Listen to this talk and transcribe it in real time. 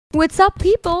What's up,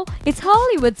 people? It's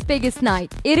Hollywood's biggest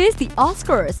night. It is the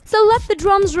Oscars. So let the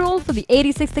drums roll for the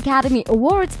 86th Academy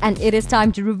Awards, and it is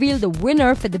time to reveal the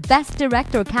winner for the Best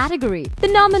Director category. The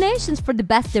nominations for the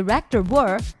Best Director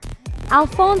were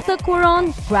Alfonso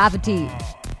Cuaron, Gravity;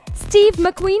 Steve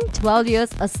McQueen, 12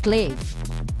 Years a Slave;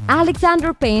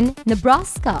 Alexander Payne,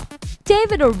 Nebraska;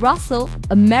 David O. Russell,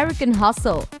 American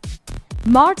Hustle;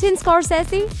 Martin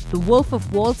Scorsese, The Wolf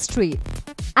of Wall Street.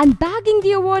 And bagging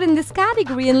the award in this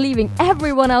category and leaving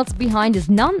everyone else behind is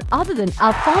none other than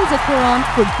Alfonso Cuarón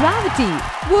for Gravity.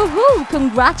 Woohoo!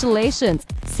 Congratulations!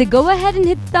 So go ahead and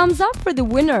hit thumbs up for the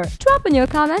winner. Drop in your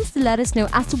comments to let us know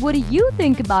as to what do you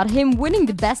think about him winning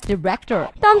the Best Director.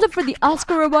 Thumbs up for the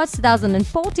Oscar Awards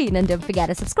 2014, and don't forget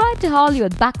to subscribe to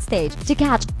Hollywood Backstage to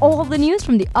catch all the news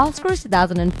from the Oscars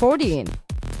 2014.